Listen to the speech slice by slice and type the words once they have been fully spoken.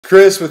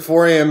Chris with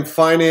 4AM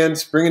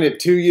Finance, bringing it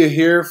to you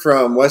here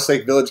from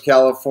Westlake Village,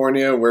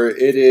 California, where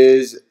it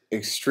is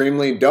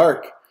extremely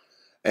dark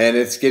and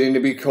it's getting to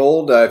be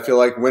cold. I feel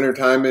like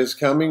wintertime is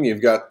coming.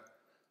 You've got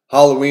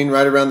Halloween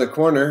right around the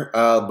corner,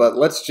 but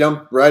let's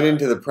jump right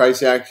into the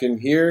price action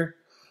here.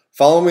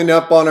 Following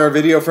up on our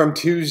video from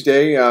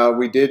Tuesday,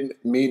 we did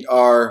meet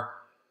our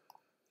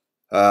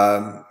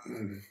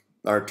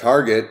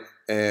target,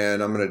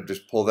 and I'm going to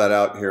just pull that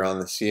out here on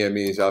the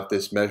CMEs off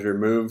this measure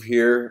move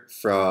here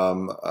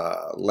from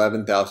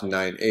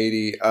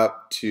 11,980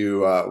 up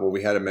to, well,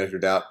 we had it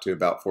measured out to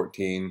about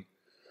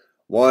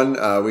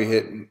 14.1. We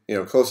hit,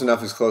 close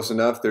enough is close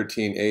enough,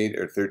 13.8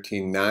 or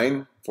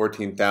 13.9,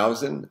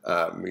 14,000.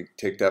 We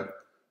ticked up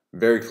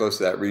very close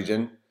to that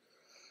region.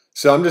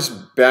 So I'm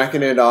just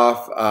backing it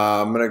off.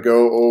 I'm going to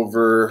go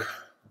over,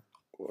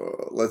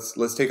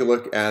 let's take a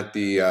look at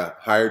the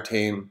higher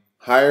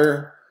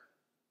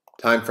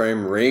time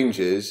frame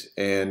ranges,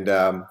 and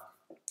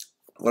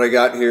what I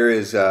got here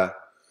is what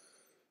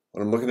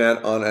I'm looking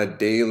at on a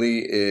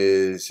daily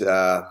is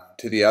to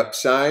the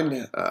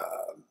upside.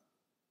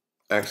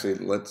 Actually,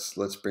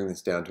 let's bring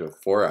this down to a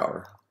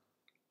 4-hour.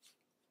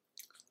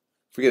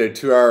 If we get a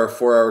 2-hour,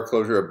 4-hour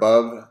closure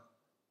above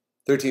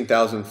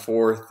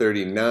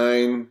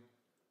 13,439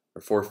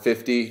 or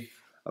 450,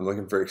 I'm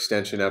looking for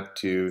extension up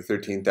to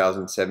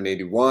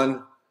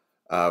 13,781.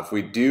 If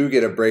we do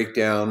get a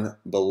breakdown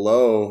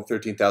below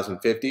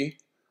 13,050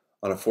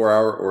 on a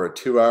 4-hour or a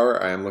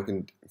 2-hour, I am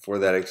looking for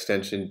that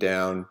extension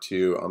down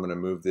to, I'm going to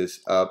move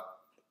this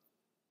up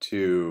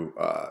to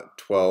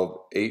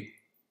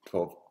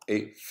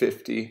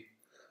 12,850.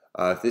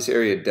 If this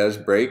area does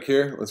break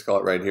here, let's call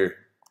it right here,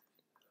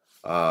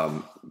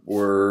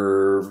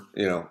 we're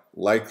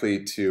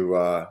likely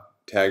to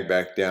tag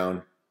back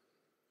down.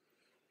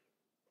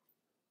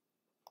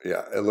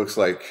 Yeah, it looks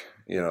like,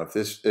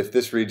 if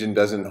this region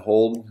doesn't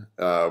hold,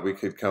 we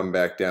could come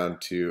back down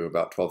to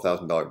about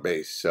 $12,000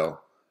 base. So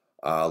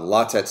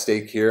lots at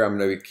stake here. I'm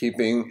going to be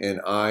keeping an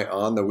eye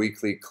on the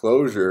weekly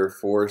closure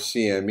for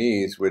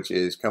CMEs, which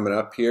is coming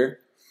up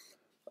here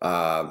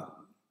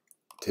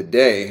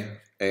today.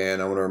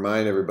 And I want to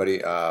remind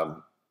everybody,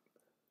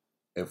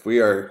 if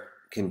we are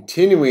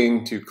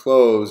continuing to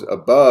close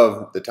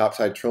above the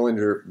topside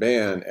Trollinger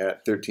band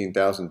at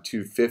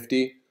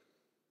 13,250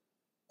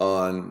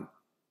 on,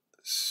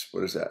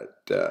 what is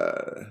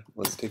that?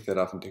 Let's take that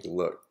off and take a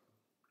look.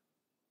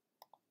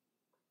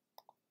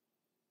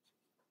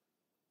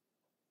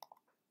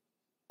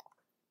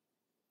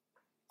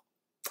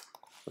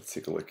 Let's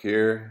take a look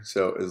here.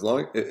 So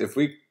if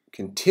we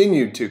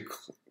continue to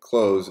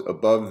close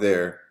above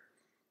there,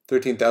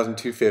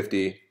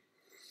 13,250,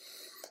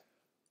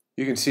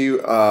 you can see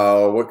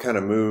what kind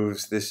of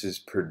moves this is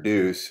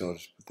produced. So I'll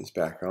just put this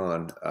back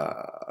on.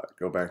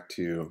 Go back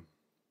to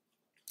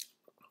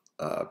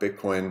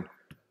Bitcoin.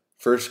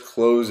 First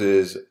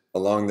closes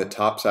along the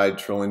topside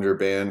Trollinger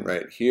band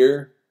right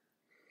here,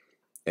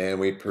 and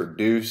we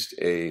produced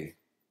a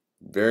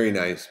very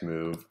nice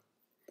move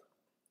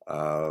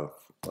of,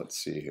 let's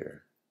see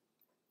here.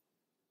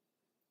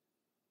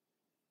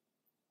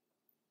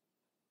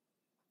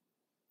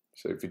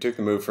 So if you took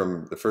the move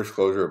from the first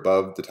closure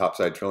above the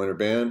topside Trollinger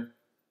band,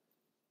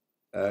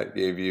 that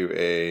gave you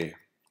a,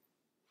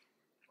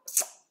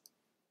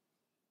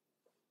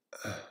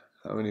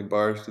 how many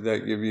bars did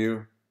that give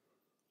you?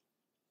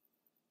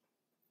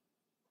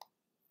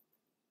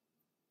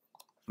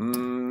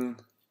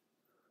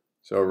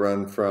 So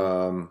run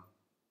from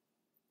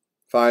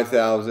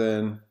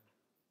 5,000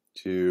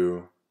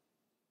 to,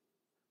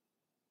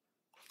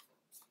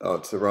 oh,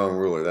 it's the wrong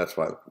ruler. That's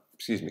why,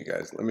 excuse me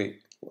guys. I'm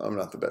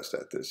not the best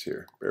at this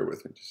here. Bear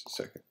with me just a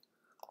second.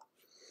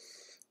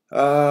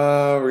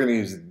 We're going to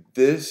use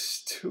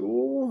this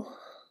tool.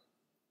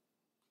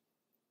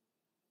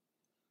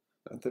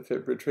 Not the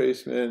fit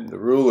retracement, the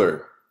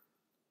ruler.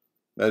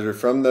 Measure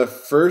from the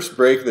first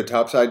break of the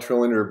topside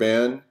Trollinger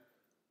band.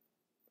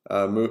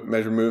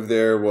 Measure move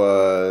there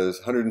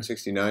was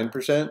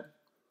 169%.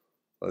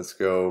 Let's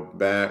go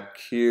back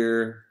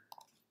here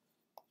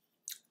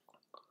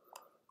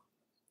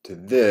to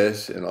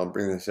this, and I'll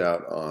bring this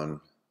out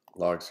on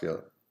log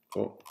scale.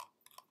 Oh,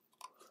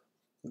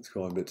 let's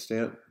go on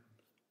Bitstamp.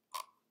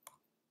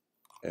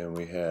 And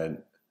we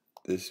had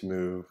this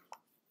move.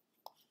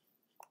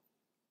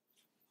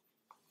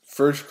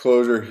 First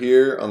closure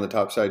here on the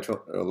topside.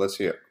 Let's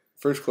see it.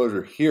 First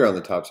closure here on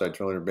the topside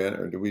Trollinger band,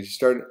 or did we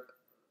start it?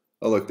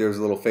 Oh, look, there's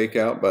a little fake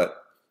out, but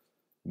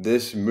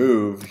this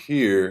move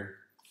here,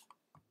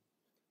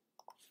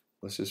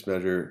 let's just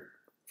measure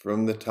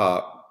from the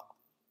top.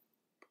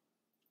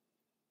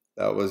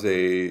 That was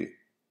a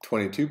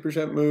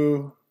 22%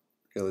 move.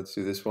 Okay, let's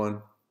do this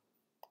one.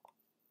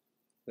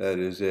 That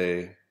is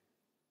a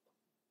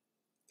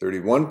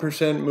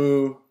 31%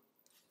 move.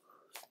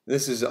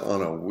 This is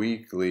on a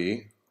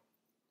weekly.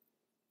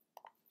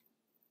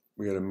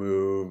 We got to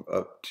move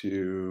up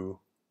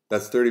to,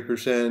 that's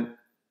 30%.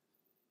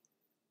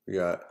 We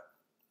got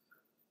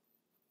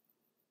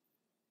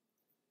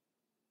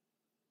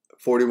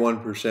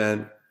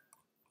 41%.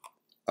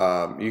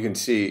 You can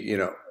see,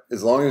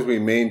 as long as we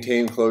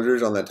maintain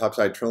closures on that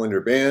topside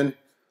Trillinger band,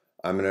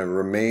 I'm going to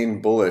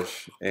remain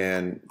bullish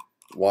and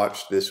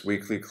watch this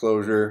weekly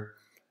closure.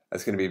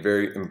 That's going to be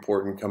very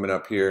important coming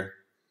up here.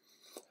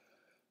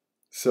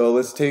 So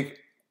let's take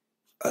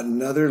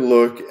another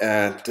look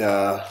at,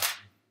 so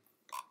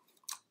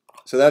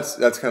that's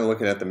kind of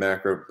looking at the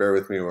macro. Bear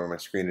with me where my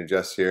screen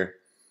adjusts here.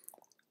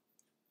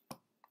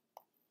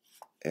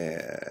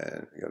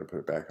 And I got to put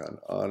it back on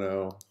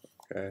auto.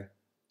 Okay.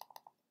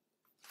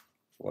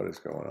 What is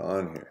going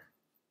on here?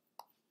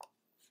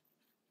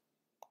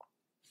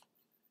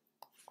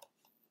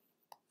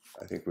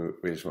 I think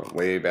we just went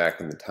way back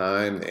in the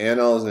time, the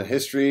annals and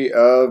history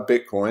of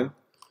Bitcoin.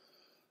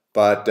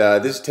 But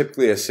this is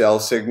typically a sell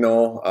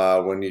signal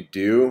when you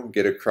do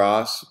get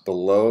across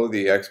below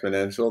the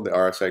exponential. The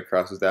RSI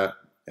crosses that,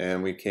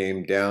 and we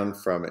came down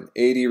from an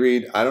 80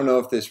 read. I don't know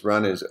if this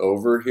run is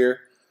over here.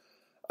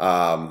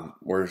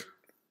 We're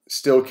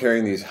still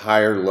carrying these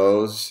higher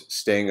lows,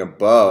 staying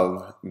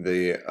above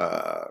the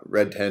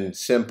red 10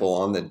 simple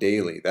on the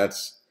daily.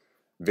 That's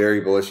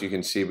very bullish. You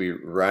can see we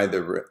ride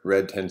the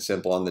red 10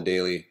 simple on the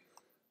daily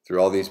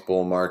through all these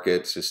bull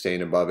markets, sustain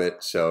above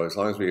it. So as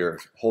long as we are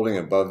holding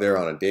above there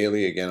on a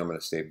daily, again, I'm going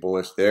to stay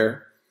bullish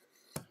there.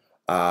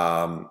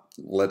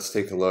 Let's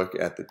take a look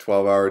at the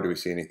 12-hour. Do we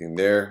see anything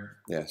there?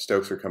 Yeah,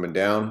 Stokes are coming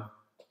down.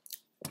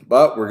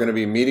 But we're going to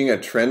be meeting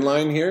a trend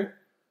line here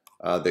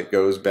that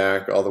goes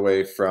back all the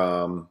way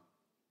from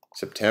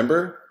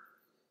September.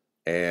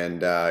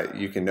 And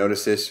you can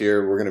notice this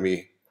here, we're going to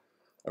be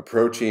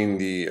approaching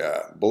the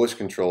bullish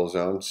control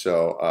zone.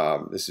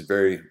 So this is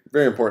very,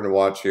 very important to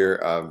watch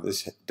here.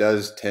 This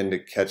does tend to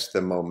catch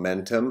the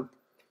momentum.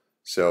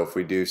 So if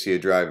we do see a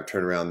drive or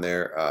turnaround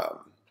there,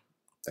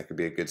 that could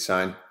be a good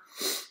sign.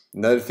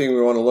 Another thing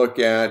we want to look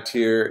at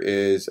here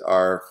is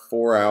our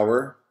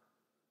 4-hour.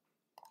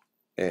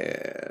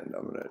 And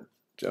I'm going to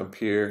jump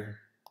here.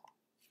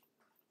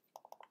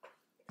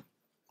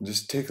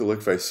 Just take a look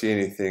if I see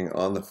anything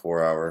on the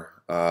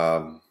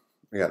 4-hour.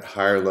 We got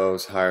higher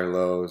lows,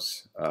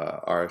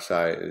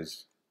 RSI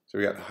is, so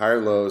we got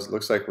higher lows.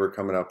 Looks like we're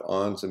coming up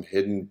on some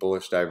hidden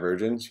bullish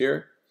divergence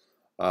here.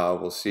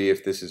 We'll see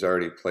if this is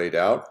already played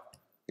out.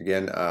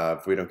 Again,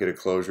 if we don't get a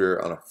closure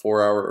on a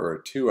 4-hour or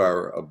a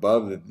 2-hour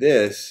above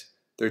this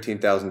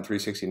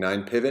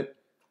 13,369 pivot,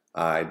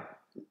 I'd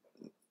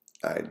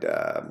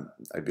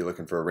be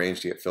looking for a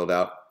range to get filled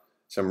out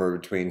somewhere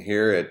between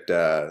here at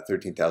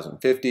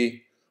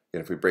 13,050.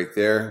 And if we break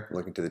there,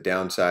 looking to the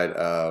downside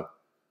of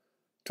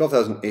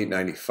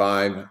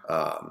 12,895.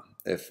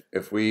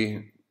 If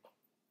we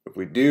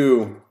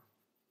do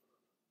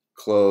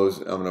close,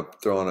 I'm going to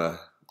throw on a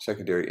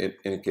secondary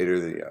indicator,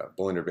 the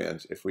Bollinger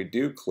Bands. If we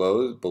do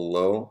close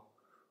below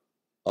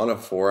on a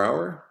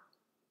 4-hour,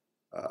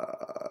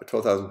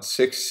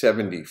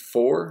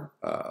 12,674,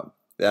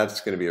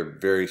 that's going to be a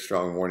very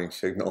strong warning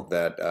signal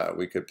that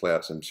we could play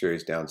out some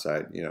serious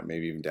downside. You know,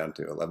 maybe even down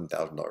to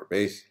 $11,000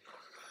 base.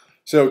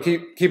 So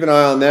keep an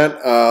eye on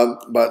that,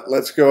 but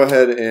let's go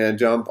ahead and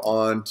jump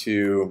on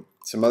to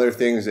some other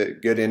things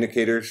that good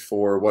indicators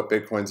for what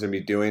Bitcoin's going to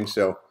be doing.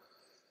 So,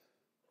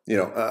 you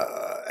know,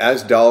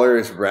 as dollar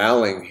is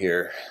rallying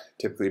here,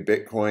 typically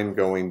Bitcoin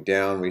going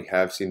down, we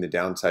have seen the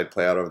downside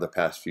play out over the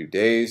past few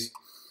days.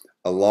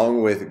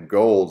 Along with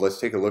gold,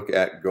 let's take a look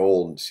at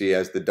gold. See,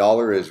 as the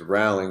dollar is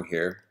rallying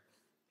here,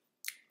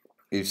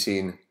 you've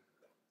seen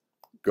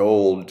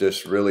gold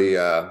just really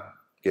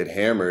get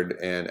hammered.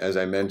 And as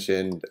I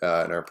mentioned in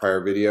our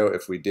prior video,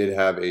 if we did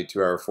have a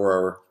 2-hour,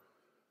 4-hour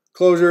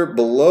closure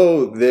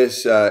below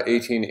this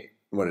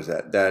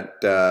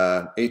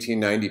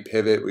 1890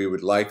 pivot, we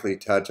would likely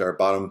touch our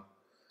bottom,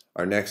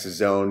 our next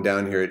zone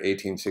down here at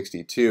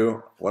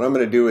 1862. What I'm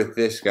going to do with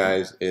this,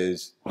 guys,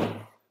 is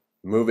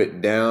move it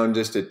down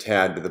just a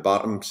tad to the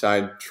bottom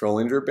side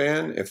Trillinger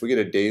band. If we get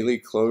a daily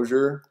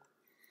closure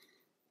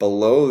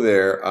below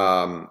there,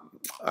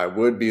 I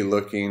would be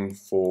looking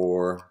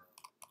for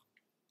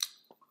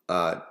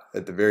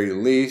at the very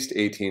least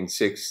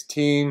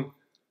 1816.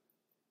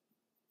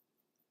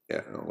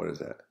 Yeah, what is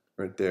that?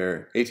 Right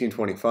there,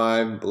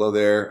 1825. Below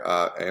there,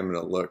 I am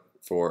going to look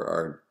for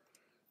our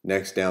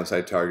next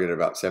downside target at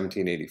about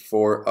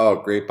 1784.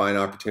 Oh, great buying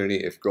opportunity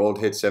if gold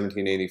hits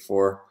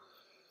 1784.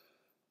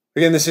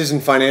 Again, this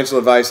isn't financial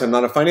advice. I'm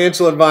not a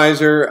financial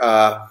advisor,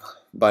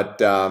 but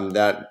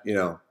that, you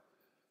know,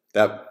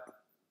 that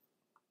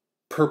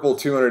purple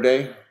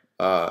 200-day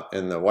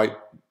and the white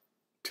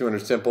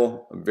 200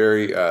 simple, a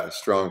very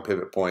strong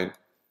pivot point.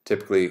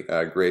 Typically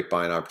a great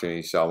buying opportunity.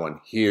 You saw one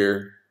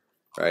here,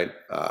 right?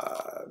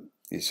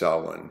 You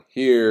saw one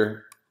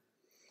here.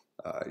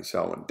 You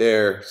saw one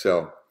there.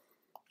 So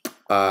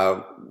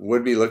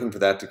would be looking for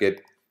that to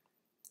get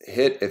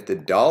hit if the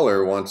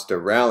dollar wants to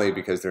rally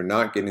because they're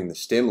not getting the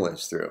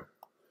stimulus through.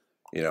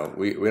 You know,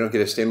 we don't get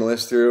a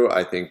stimulus through,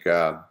 I think,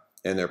 and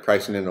they're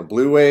pricing in a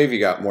blue wave. You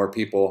got more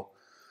people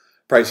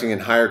pricing in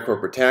higher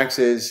corporate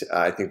taxes.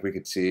 I think we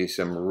could see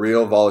some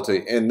real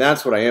volatility, and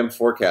that's what I am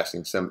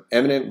forecasting, some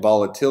eminent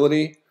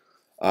volatility.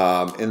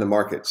 in the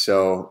market.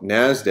 So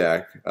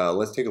NASDAQ,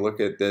 let's take a look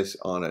at this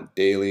on a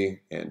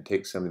daily and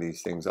take some of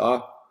these things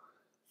off.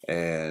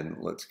 And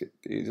let's get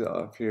these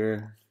off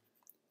here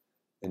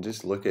and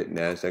just look at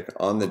NASDAQ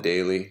on the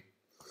daily.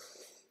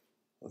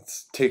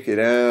 Let's take it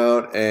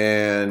out,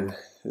 and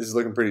this is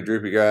looking pretty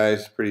droopy,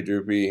 guys, pretty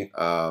droopy.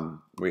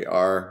 We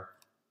are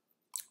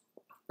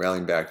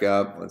rallying back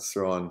up. Let's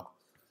throw on,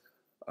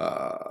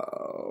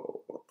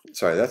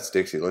 sorry, that's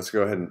Dixie. Let's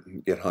go ahead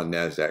and get on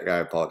NASDAQ. I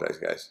apologize,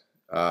 guys.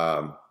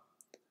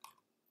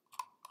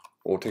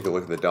 We'll take a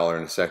look at the dollar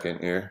in a second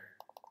here.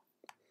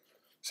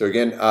 So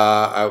again,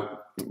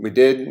 we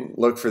did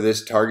look for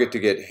this target to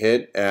get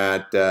hit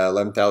at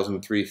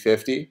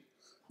 11,350.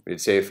 We'd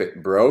say if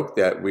it broke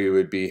that we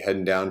would be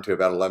heading down to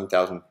about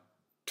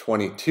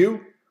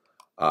 11,022.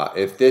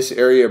 If this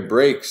area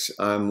breaks,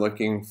 I'm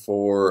looking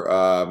for,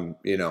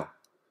 you know,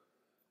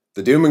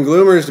 the doom and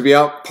gloomers to be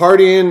out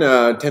partying,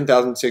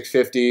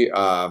 10,650.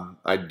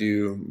 I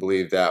do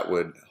believe that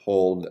would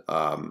hold,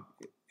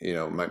 you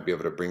know, might be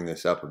able to bring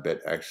this up a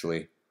bit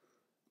actually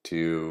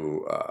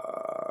to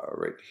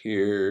right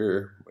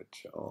here,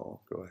 which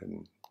I'll go ahead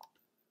and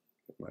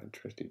get my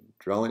trusty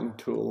drilling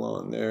tool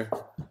on there.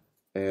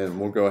 And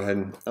we'll go ahead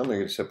and I'm gonna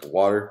get a sip of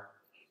water.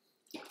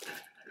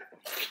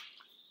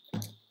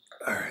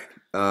 All right,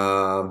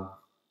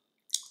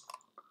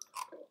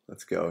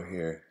 let's go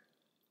here.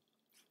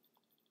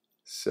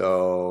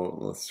 So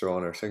let's throw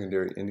on our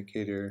secondary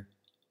indicator.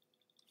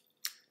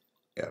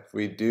 Yeah, if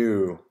we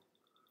do,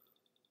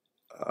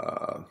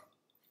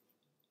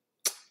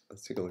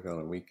 let's take a look on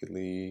a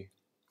weekly.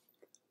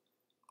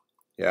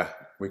 Yeah,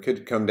 we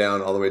could come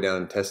down all the way down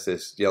and test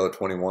this yellow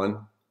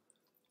 21.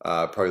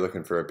 Probably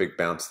looking for a big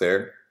bounce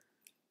there.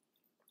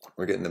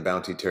 We're getting the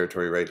bouncy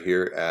territory right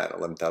here at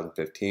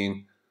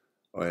 11,015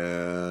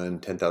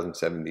 and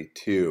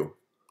 10,072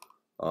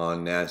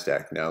 on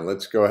NASDAQ. Now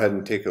let's go ahead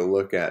and take a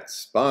look at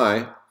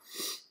SPY.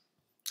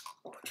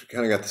 We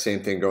kind of got the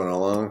same thing going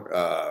along.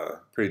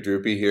 Pretty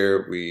droopy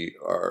here. We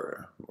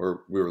were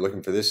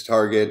looking for this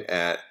target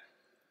at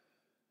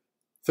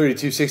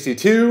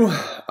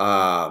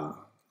 32.62.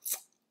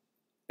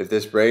 If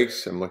this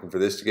breaks, I'm looking for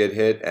this to get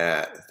hit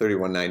at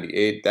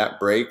 31.98. That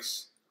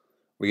breaks.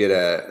 We get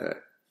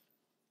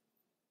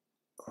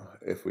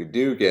if we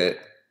do get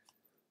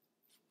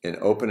an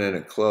open and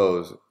a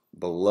close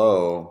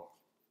below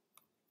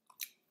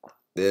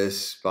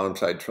this bottom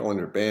side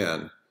triangular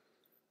band,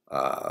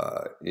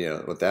 you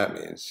know what that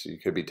means. You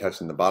could be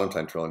touching the bottom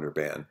side triangular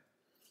band.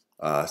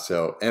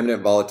 So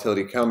eminent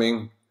volatility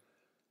coming,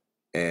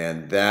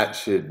 and that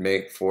should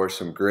make for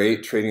some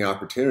great trading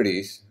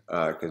opportunities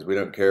because we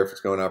don't care if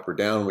it's going up or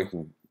down. We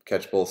can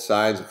catch both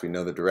sides if we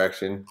know the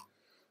direction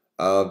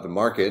of the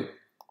market.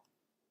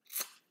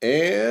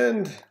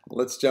 And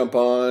let's jump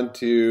on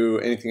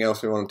to anything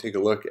else we want to take a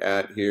look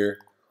at here.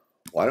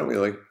 Why don't we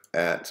look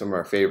at some of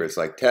our favorites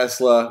like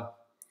Tesla?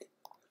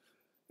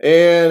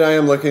 And I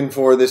am looking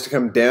for this to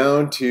come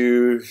down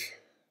to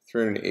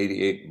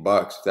 388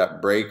 bucks. If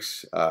that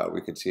breaks, we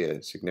could see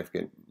a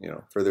significant, you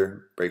know,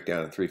 further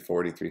breakdown of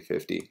 340,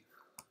 350.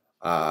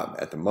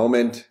 At the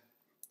moment,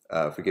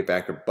 if we get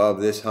back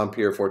above this hump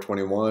here,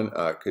 421,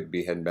 could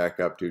be heading back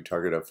up to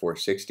target of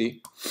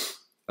 460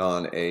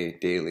 on a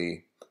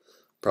daily.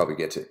 Probably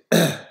gets it.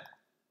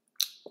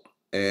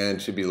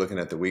 And should be looking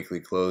at the weekly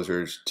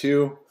closers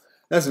too.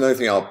 That's another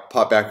thing I'll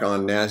pop back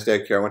on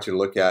NASDAQ here. I want you to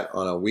look at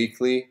on a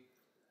weekly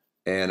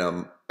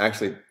and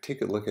actually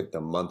take a look at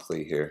the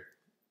monthly here.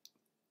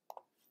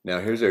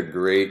 Now here's a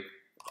great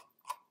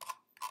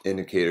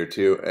indicator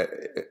too.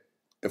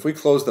 If we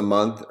close the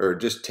month or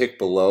just tick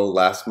below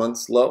last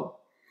month's low,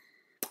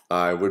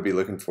 I would be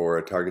looking for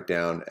a target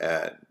down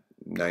at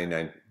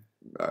 99,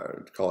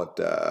 call it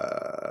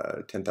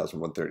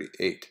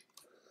 10,138.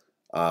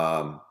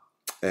 And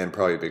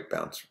probably a big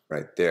bounce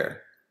right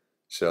there.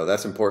 So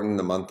that's important.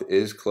 The month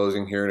is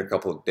closing here in a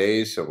couple of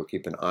days, so we'll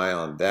keep an eye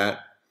on that.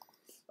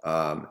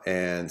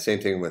 And same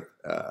thing with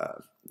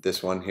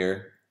this one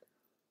here.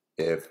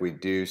 If we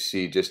do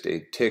see just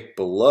a tick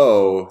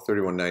below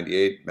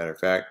 31.98, matter of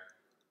fact,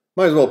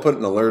 might as well put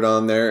an alert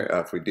on there.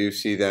 If we do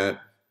see that,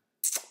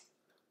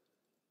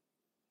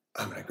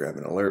 I'm going to grab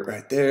an alert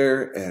right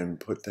there and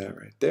put that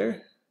right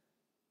there.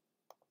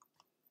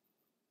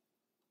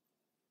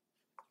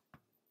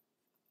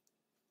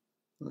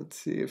 Let's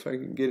see if I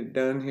can get it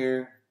done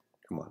here.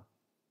 Come on.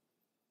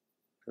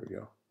 There we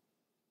go.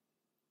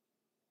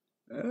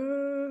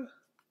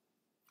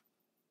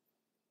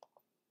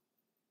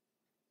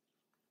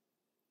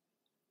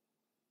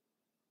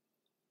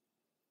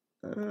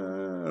 I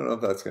don't know if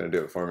that's going to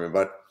do it for me,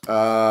 but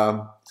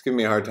it's giving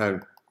me a hard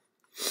time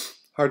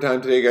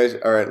today, guys.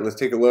 All right, let's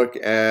take a look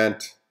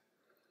at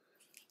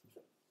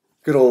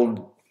good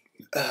old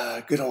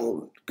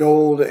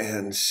gold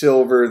and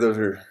silver. Those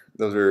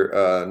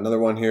are another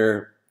one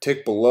here.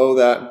 Tick below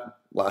that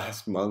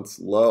last month's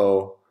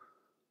low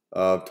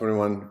of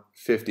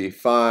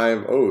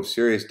 21.55. Oh,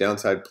 serious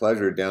downside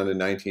pleasure down to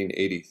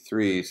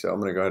 19.83. So I'm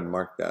going to go ahead and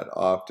mark that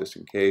off just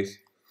in case.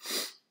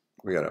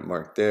 We got it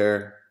marked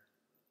there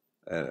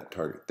and a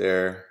target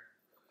there.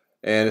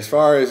 And as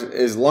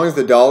long as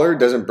the dollar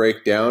doesn't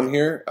break down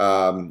here,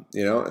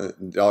 you know,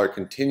 the dollar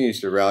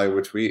continues to rally,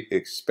 which we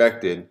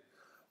expected.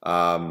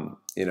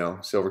 You know,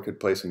 silver could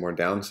play some more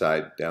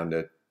downside down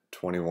to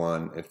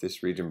 21 if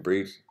this region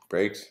breaks.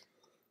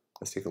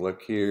 Let's take a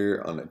look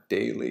here on a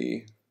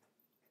daily.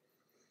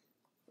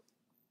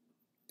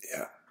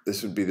 Yeah,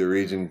 this would be the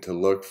region to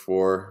look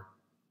for.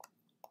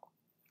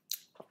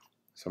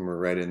 Somewhere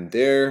right in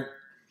there.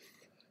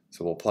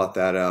 So we'll plot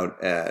that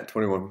out at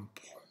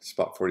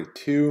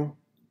 21.42.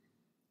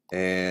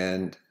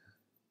 And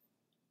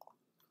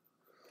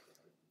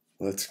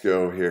let's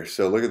go here.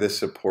 So look at this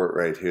support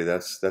right here.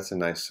 That's a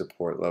nice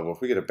support level.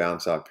 If we get a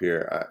bounce up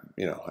here,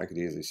 you know, I could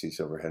easily see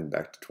silver heading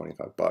back to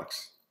 25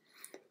 bucks.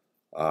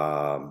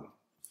 On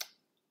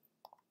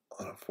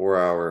a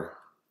 4-hour,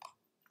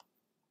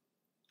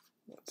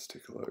 let's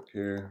take a look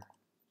here.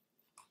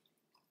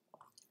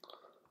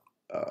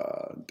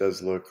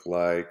 Does look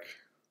like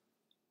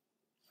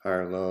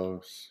higher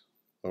lows,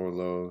 lower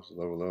lows,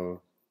 lower lows,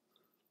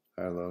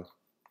 higher lows.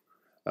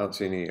 I don't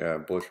see any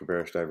bullish or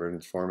bearish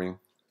divergence forming.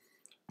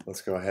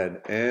 Let's go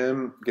ahead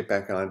and get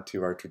back on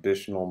to our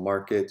traditional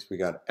markets. We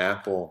got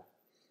Apple.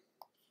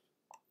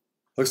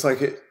 Looks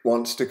like it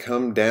wants to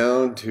come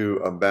down to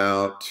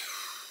about,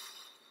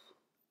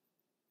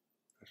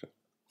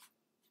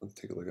 let's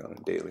take a look on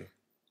a daily.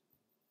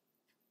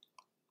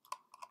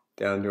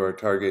 Down to our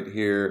target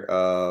here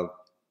of,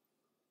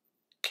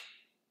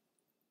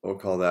 we'll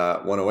call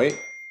that 108.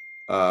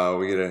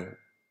 We get a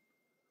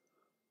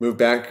move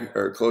back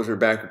or closure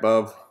back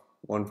above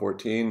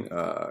 114.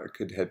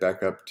 Could head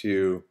back up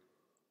to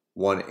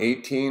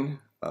 118,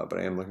 but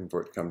I am looking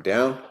for it to come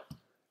down.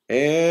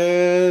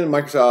 And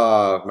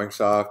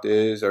Microsoft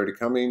is already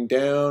coming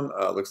down.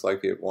 Looks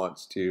like it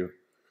wants to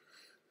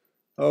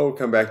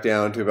come back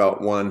down to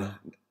about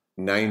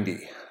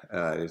 190.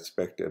 I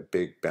expect a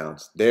big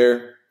bounce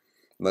there.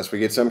 Unless we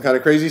get some kind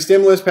of crazy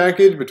stimulus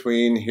package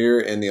between here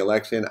and the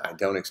election, I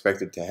don't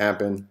expect it to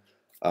happen.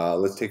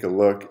 Let's take a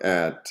look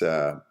at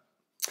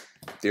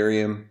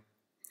Ethereum.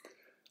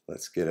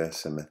 Let's get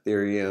us some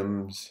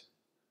Ethereums.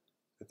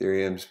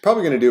 Ethereum's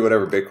probably going to do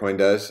whatever Bitcoin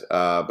does,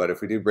 but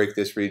if we do break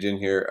this region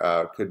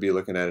here, could be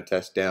looking at a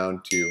test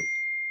down to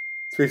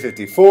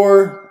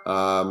 354.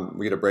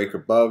 We get a break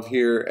above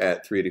here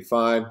at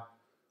 385.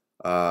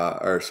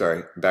 Or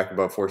sorry, back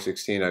above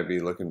 416, I'd be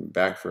looking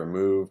back for a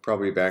move,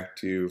 probably back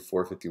to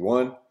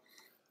 451.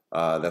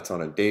 That's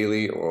on a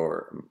daily,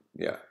 or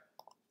yeah,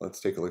 let's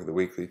take a look at the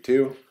weekly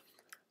too.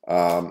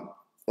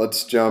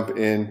 Let's jump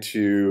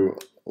into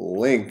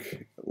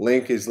Link.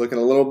 Link is looking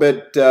a little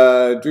bit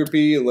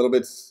droopy, a little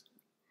bit,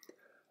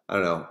 I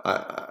don't know.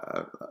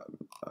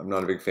 I'm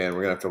not a big fan.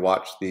 We're gonna have to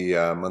watch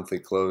the monthly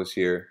close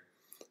here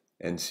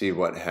and see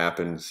what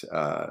happens.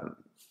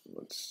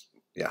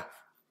 Yeah.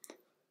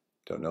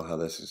 Don't know how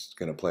this is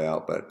going to play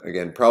out, but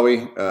again,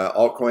 probably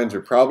altcoins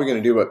are probably going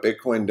to do what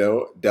Bitcoin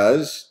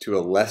does to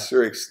a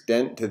lesser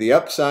extent to the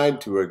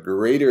upside, to a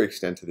greater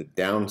extent to the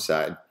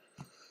downside.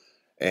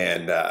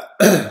 And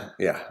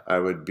yeah, I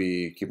would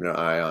be keeping an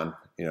eye on,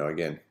 you know,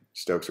 again,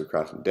 Stokes are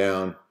crossing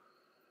down,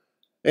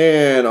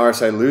 and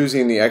RSI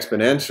losing the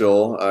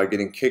exponential,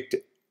 getting kicked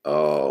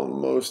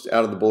almost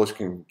out of the bullish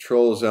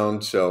control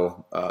zone.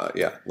 So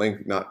yeah,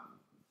 Link not.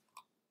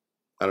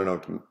 I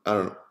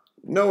don't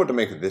know what to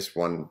make of this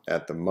one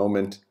at the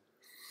moment.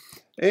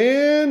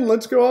 And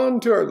let's go on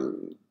to our,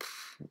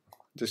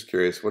 just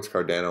curious, what's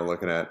Cardano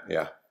looking at?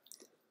 Yeah,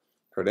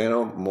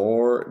 Cardano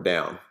more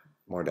down.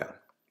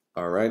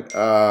 All right,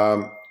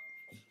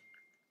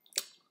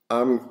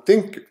 I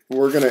think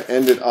we're gonna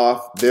end it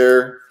off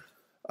there.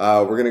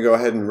 We're gonna go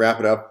ahead and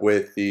wrap it up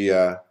with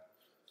the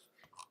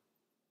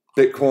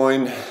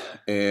Bitcoin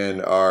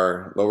and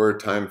our lower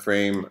time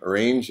frame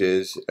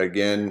ranges.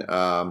 Again,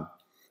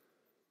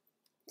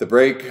 the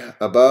break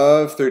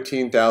above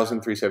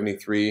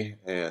 13,373,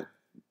 and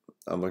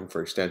I'm looking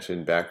for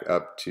extension back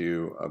up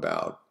to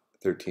about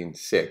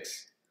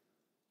 13.6.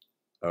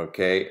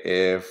 Okay,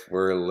 if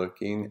we're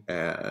looking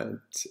at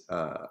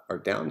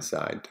our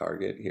downside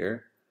target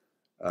here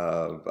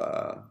of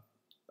a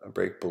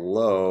break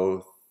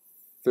below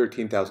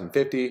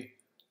 13,050,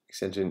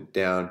 extension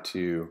down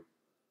to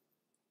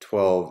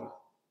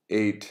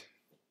 12.8,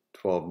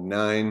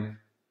 12.9,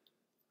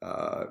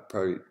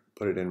 probably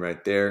put it in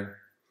right there.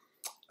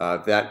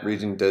 If that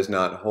region does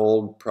not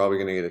hold, probably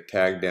going to get a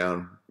tag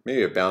down,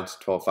 maybe a bounce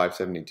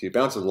 12,572.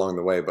 Bounces along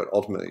the way, but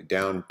ultimately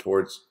down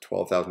towards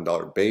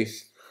 $12,000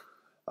 base.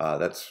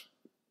 That's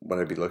what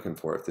I'd be looking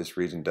for if this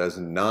region does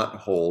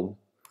not hold.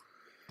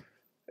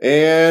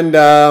 And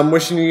I'm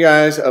wishing you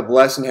guys a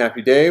blessed and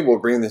happy day. We'll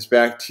bring this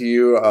back to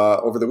you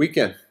over the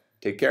weekend.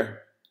 Take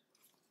care.